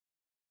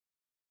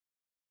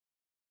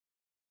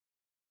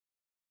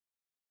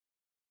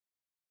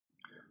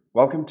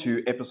Welcome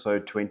to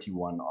episode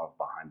 21 of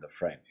Behind the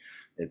Frame.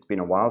 It's been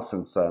a while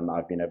since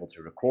I've been able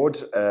to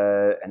record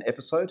an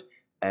episode,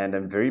 and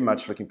I'm very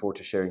much looking forward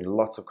to sharing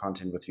lots of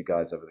content with you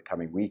guys over the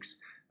coming weeks.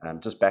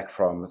 Just back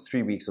from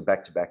 3 weeks of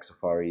back-to-back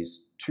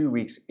safaris, 2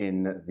 weeks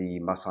in the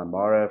Masai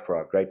Mara for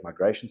our Great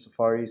Migration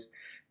safaris,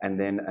 and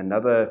then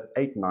another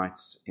 8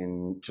 nights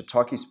in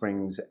Chitaki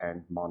Springs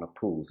and Mana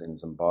Pools in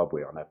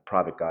Zimbabwe on a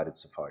private guided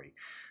safari.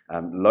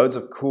 Loads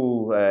of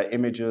cool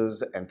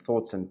images and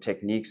thoughts and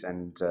techniques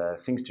and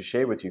things to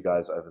share with you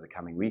guys over the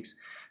coming weeks.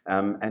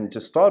 And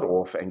to start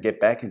off and get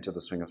back into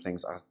the swing of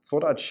things, I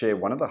thought I'd share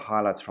one of the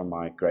highlights from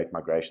my Great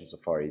Migration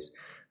safaris.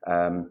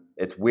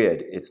 It's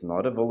weird. It's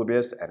not a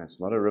wildebeest and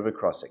it's not a river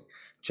crossing.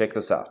 Check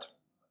this out.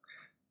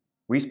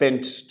 We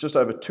spent just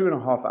over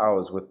 2.5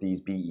 hours with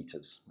these bee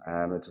eaters.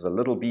 It was a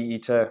little bee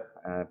eater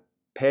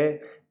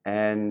pair,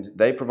 and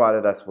they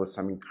provided us with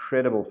some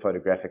incredible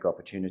photographic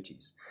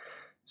opportunities.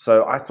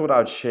 So I thought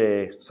I'd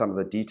share some of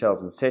the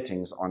details and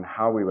settings on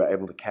how we were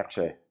able to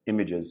capture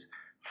images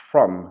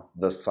from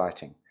this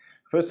sighting.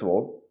 First of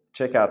all,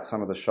 check out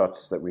some of the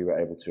shots that we were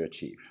able to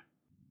achieve.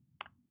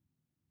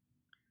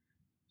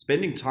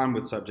 Spending time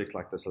with subjects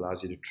like this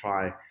allows you to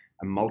try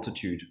a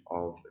multitude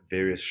of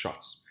various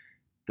shots.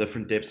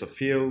 Different depths of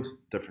field,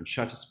 different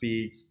shutter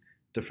speeds,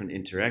 different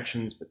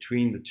interactions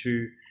between the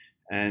two,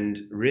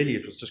 and really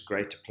it was just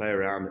great to play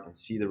around and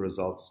see the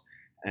results.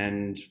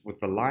 And with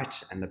the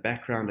light and the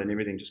background and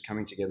everything just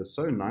coming together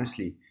so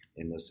nicely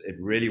in this, it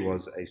really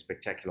was a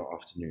spectacular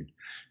afternoon.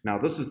 Now,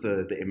 this is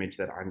the image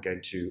that I'm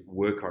going to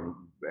work on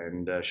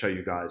and show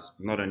you guys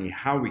not only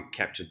how we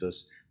captured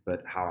this,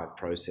 but how I've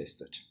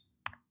processed it.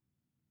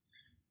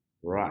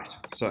 Right,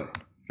 so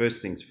first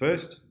things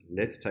first,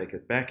 let's take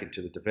it back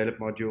into the develop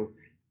module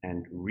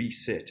and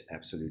reset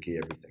absolutely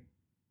everything.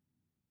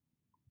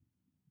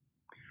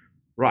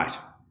 Right,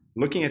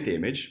 looking at the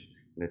image,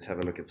 let's have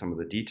a look at some of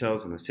the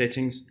details and the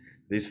settings.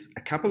 There's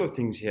a couple of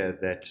things here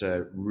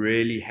that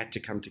really had to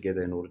come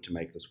together in order to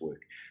make this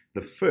work.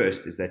 The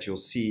first is that you'll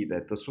see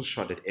that this was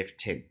shot at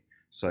f10.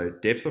 So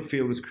depth of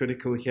field is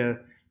critical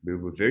here. We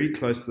were very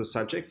close to the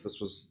subjects. This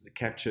was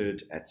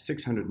captured at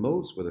 600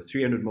 mils with a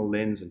 300 mil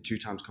lens and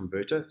 2x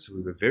converter. So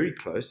we were very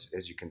close,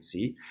 as you can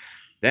see.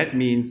 That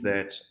means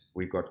that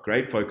we've got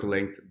great focal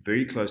length,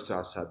 very close to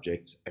our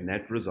subjects, and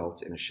that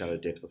results in a shallow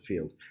depth of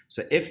field.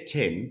 So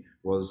F10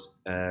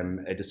 was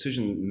a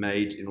decision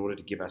made in order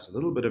to give us a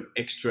little bit of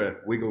extra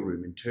wiggle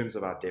room in terms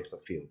of our depth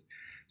of field.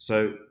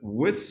 So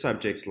with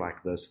subjects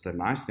like this, the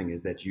nice thing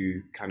is that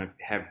you kind of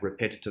have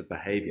repetitive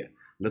behavior.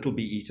 Little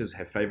bee eaters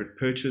have favorite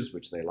perches,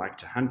 which they like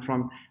to hunt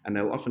from, and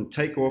they'll often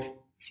take off,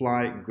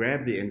 fly,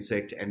 grab the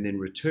insect, and then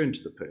return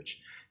to the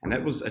perch. And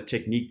that was a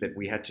technique that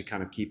we had to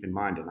kind of keep in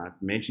mind. And I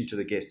mentioned to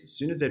the guests, as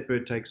soon as that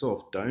bird takes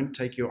off, don't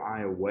take your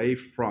eye away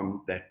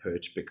from that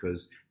perch,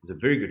 because there's a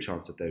very good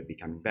chance that they would be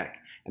coming back.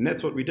 And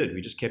that's what we did.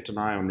 We just kept an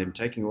eye on them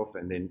taking off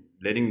and then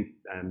letting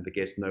the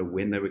guests know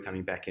when they were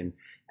coming back in,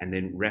 and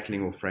then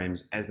rattling off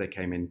frames as they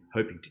came in,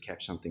 hoping to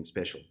catch something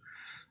special.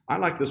 I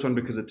like this one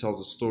because it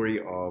tells a story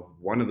of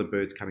one of the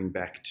birds coming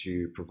back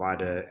to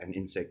provide an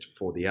insect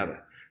for the other.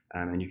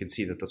 And you can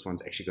see that this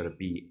one's actually got a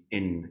bee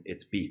in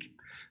its beak.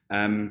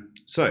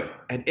 So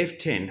at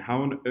F10,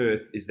 how on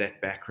earth is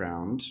that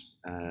background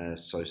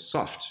so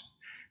soft?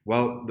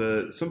 Well,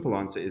 the simple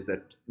answer is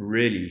that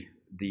really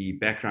the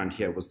background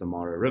here was the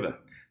Mara River.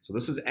 So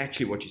this is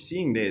actually what you're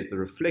seeing there is the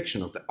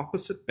reflection of the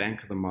opposite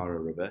bank of the Mara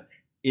River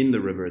in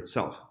the river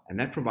itself. And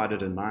that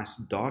provided a nice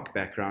dark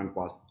background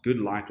whilst good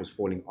light was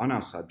falling on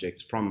our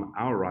subjects from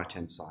our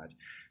right-hand side.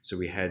 So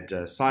we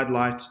had side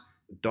light,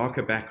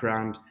 darker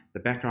background.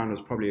 The background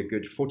was probably a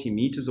good 40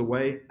 meters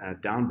away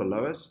down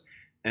below us.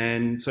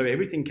 And so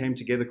everything came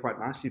together quite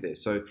nicely there.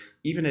 So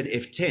even at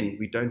F10,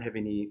 we don't have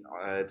any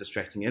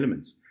distracting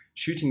elements.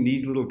 Shooting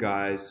these little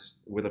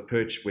guys with a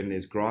perch when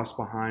there's grass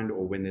behind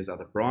or when there's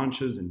other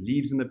branches and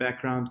leaves in the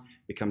background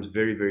becomes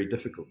very, very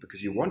difficult,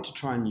 because you want to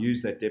try and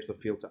use that depth of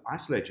field to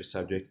isolate your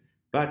subject.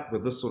 But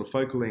with this sort of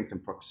focal length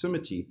and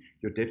proximity,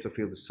 your depth of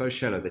field is so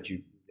shallow that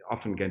you're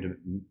often going to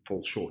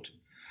fall short.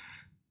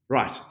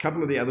 Right, a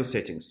couple of the other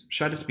settings.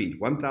 Shutter speed,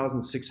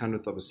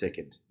 1/1600th of a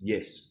second.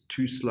 Yes,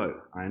 too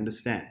slow, I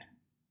understand.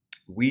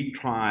 We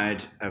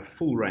tried a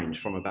full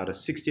range from about a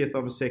 60th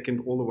of a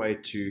second all the way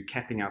to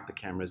capping out the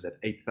cameras at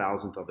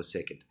 8,000th of a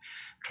second,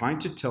 trying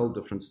to tell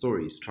different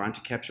stories, trying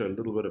to capture a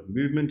little bit of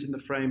movement in the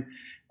frame.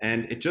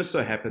 And it just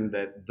so happened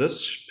that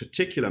this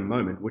particular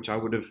moment, which I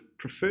would have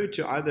preferred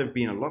to either have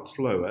been a lot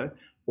slower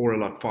or a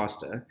lot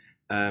faster,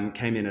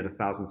 came in at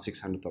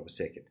 1,600th of a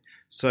second.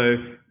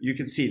 So you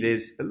can see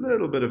there's a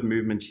little bit of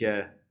movement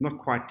here, not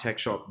quite tack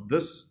sharp.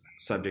 This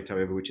subject,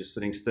 however, which is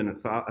sitting still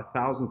at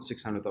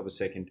 1,600th of a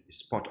second, is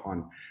spot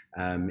on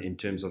in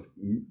terms of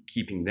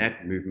keeping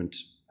that movement,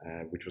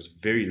 which was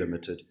very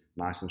limited,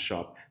 nice and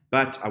sharp.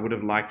 But I would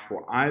have liked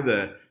for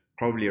either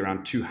probably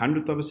around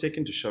 200th of a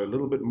second to show a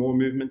little bit more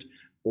movement,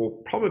 or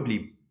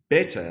probably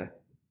better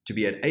to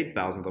be at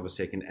 8,000th of a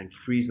second and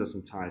freeze this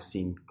entire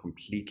scene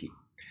completely.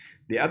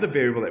 The other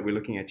variable that we're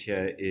looking at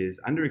here is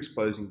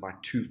underexposing by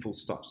 2 full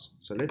stops.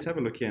 So let's have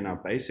a look here in our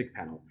basic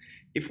panel.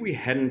 If we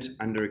hadn't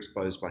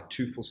underexposed by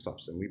 2 full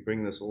stops, and we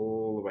bring this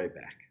all the way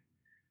back,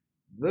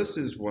 this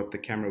is what the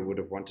camera would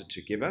have wanted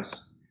to give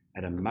us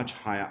at a much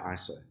higher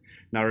ISO.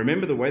 Now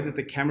remember, the way that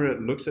the camera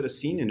looks at a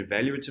scene in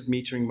evaluative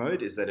metering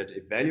mode is that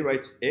it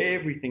evaluates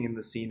everything in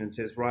the scene and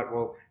says, right,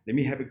 well, let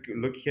me have a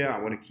look here. I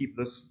want to keep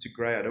this to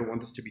gray. I don't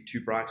want this to be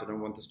too bright. I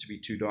don't want this to be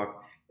too dark.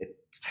 It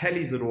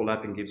tallies it all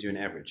up and gives you an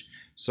average.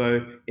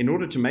 So in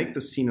order to make the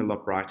scene a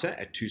lot brighter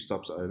at 2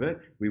 stops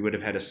over, we would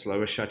have had a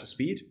slower shutter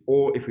speed,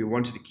 or if we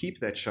wanted to keep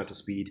that shutter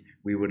speed,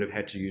 we would have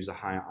had to use a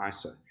higher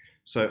ISO.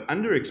 So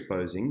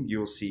underexposing,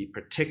 you'll see,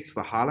 protects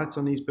the highlights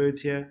on these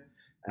birds here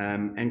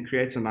and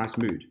creates a nice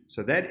mood.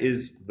 So that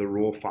is the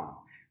raw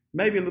file.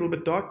 Maybe a little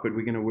bit dark, but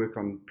we're going to work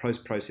on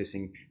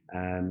post-processing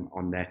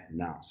on that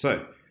now.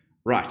 So,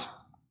 right.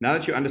 Now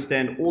that you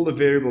understand all the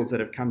variables that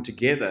have come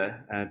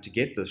together to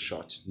get this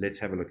shot, let's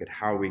have a look at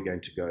how we're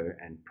going to go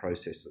and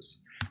process this.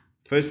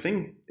 First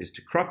thing is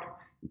to crop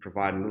and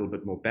provide a little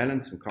bit more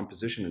balance and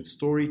composition and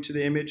story to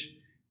the image.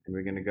 And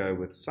we're going to go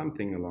with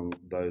something along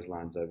those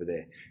lines over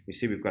there. You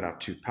see we've got our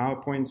 2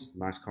 PowerPoints,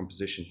 nice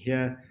composition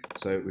here.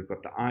 So we've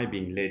got the eye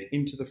being led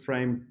into the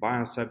frame by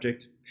our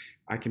subject.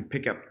 I can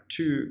pick up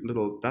 2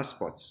 little dust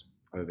spots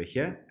over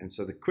here. And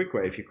so the quick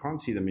way, if you can't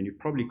see them, and you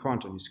probably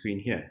can't on your screen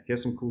here,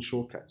 here's some cool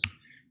shortcuts.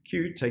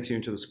 Q takes you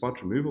into the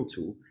spot removal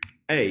tool.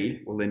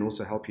 A will then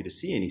also help you to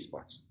see any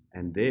spots.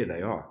 And there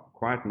they are,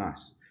 quite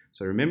nice.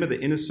 So remember,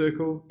 the inner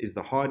circle is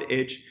the hard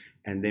edge,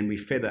 and then we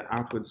feather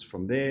outwards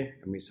from there,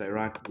 and we say,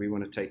 right, we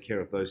want to take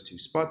care of those 2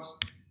 spots.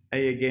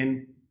 A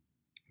again,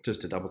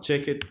 just to double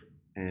check it,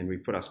 and we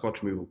put our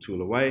spot removal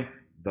tool away.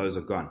 Those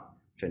are gone.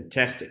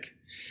 Fantastic.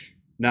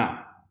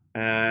 Now,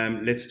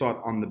 let's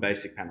start on the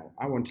basic panel.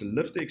 I want to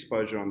lift the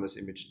exposure on this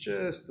image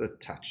just a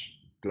touch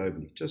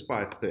globally, just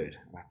by a third.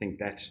 And I think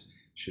that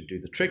should do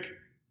the trick.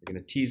 We're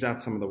going to tease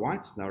out some of the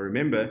whites. Now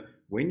remember,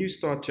 when you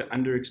start to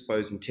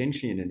underexpose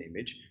intentionally in an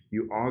image,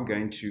 you are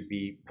going to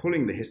be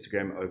pulling the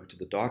histogram over to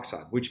the dark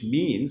side, which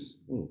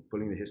means,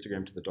 pulling the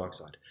histogram to the dark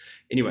side.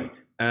 Anyway,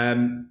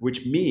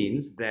 which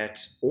means that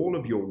all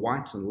of your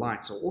whites and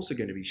lights are also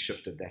going to be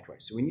shifted that way.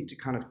 So we need to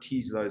kind of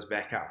tease those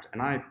back out.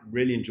 And I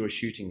really enjoy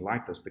shooting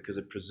like this because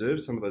it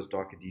preserves some of those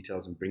darker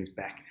details and brings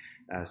back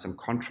some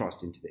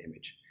contrast into the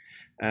image.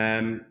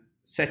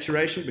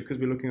 Saturation, because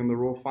we're looking on the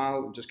raw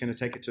file, we're just going to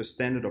take it to a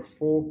standard of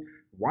 4.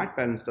 White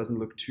balance doesn't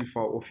look too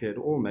far off here at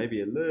all,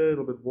 maybe a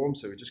little bit warm,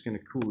 so we're just going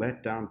to cool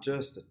that down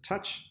just a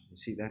touch. You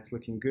see that's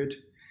looking good.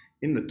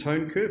 In the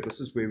tone curve, this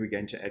is where we're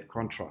going to add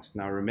contrast.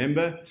 Now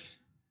remember,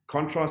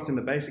 contrast in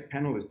the basic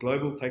panel is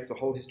global, takes the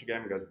whole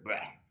histogram and goes blah.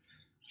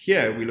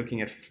 Here we're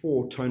looking at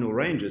 4 tonal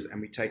ranges,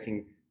 and we're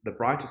taking the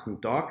brightest and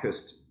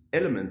darkest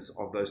elements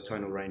of those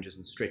tonal ranges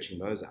and stretching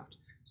those out.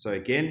 So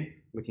again,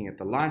 looking at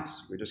the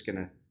lights, we're just going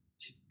to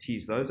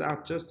tease those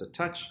out just a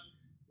touch.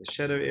 The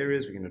shadow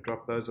areas, we're going to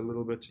drop those a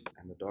little bit,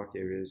 and the dark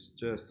areas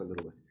just a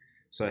little bit.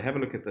 So have a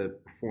look at the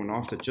before and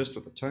after just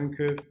with the tone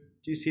curve.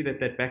 Do you see that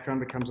that background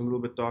becomes a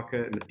little bit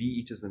darker, and the bee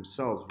eaters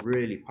themselves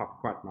really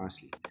pop quite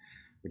nicely,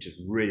 which is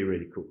really,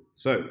 really cool.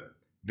 So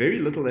very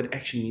little that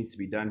actually needs to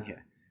be done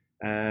here.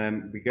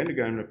 We're going to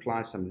go and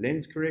apply some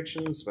lens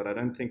corrections, but I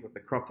don't think with the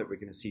crop that we're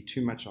going to see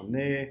too much on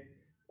there.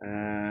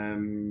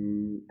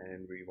 And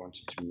we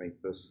wanted to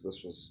make this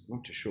was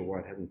not too sure why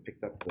it hasn't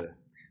picked up the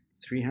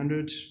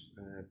 300,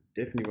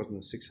 definitely wasn't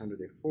the 600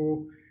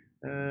 f4,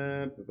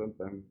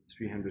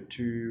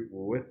 302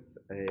 with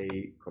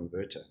a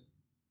converter.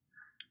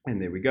 And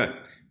there we go.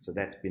 So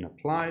that's been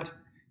applied.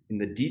 In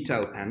the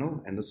detail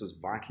panel, and this is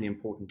vitally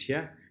important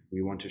here,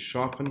 we want to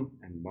sharpen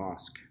and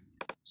mask.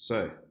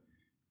 So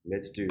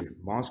let's do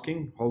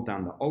masking. Hold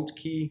down the Alt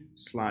key,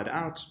 slide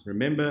out.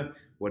 Remember,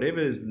 whatever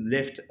is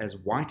left as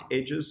white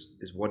edges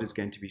is what is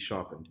going to be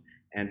sharpened.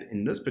 And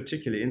in this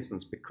particular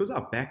instance, because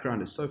our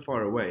background is so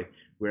far away,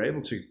 we're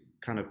able to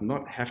kind of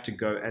not have to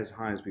go as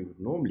high as we would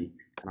normally.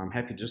 And I'm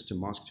happy just to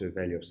mask to a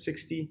value of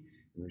 60.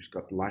 And we've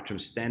got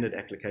Lightroom standard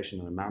application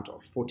on amount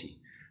of 40.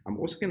 I'm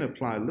also going to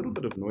apply a little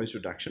bit of noise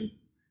reduction,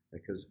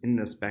 because in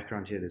this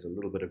background here, there's a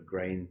little bit of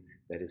grain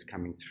that is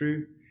coming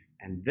through.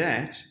 And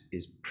that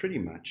is pretty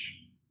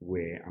much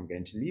where I'm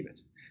going to leave it.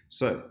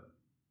 So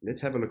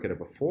let's have a look at it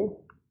before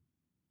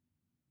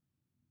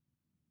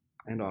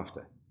and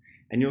after.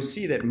 And you'll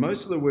see that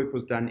most of the work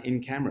was done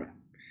in camera.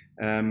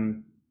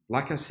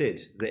 Like I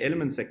said, the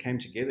elements that came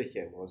together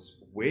here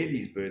was where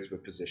these birds were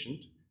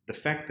positioned, the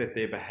fact that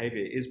their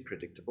behavior is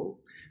predictable,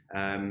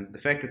 the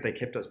fact that they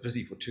kept us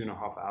busy for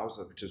 2.5 hours,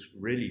 which is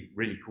really,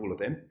 really cool of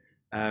them,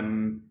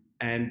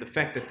 and the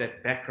fact that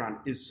that background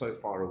is so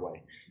far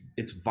away.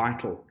 It's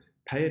vital.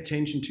 Pay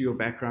attention to your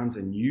backgrounds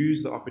and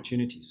use the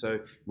opportunity.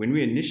 So when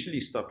we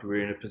initially stopped, we were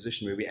in a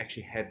position where we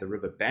actually had the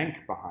river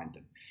bank behind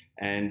them.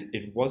 And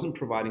it wasn't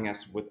providing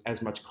us with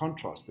as much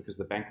contrast because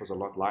the bank was a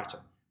lot lighter.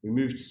 We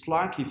moved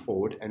slightly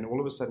forward, and all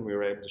of a sudden we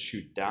were able to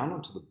shoot down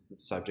onto the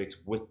subjects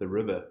with the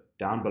river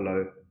down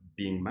below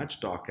being much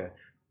darker,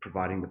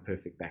 providing the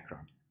perfect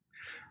background.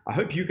 I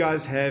hope you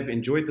guys have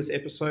enjoyed this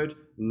episode.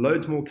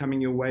 Loads more coming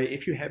your way.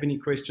 If you have any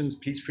questions,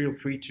 please feel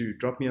free to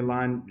drop me a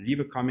line,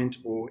 leave a comment,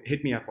 or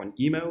hit me up on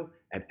email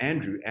at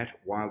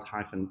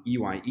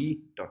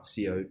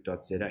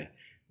andrew@wild-eye.co.za.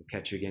 We'll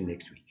catch you again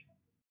next week.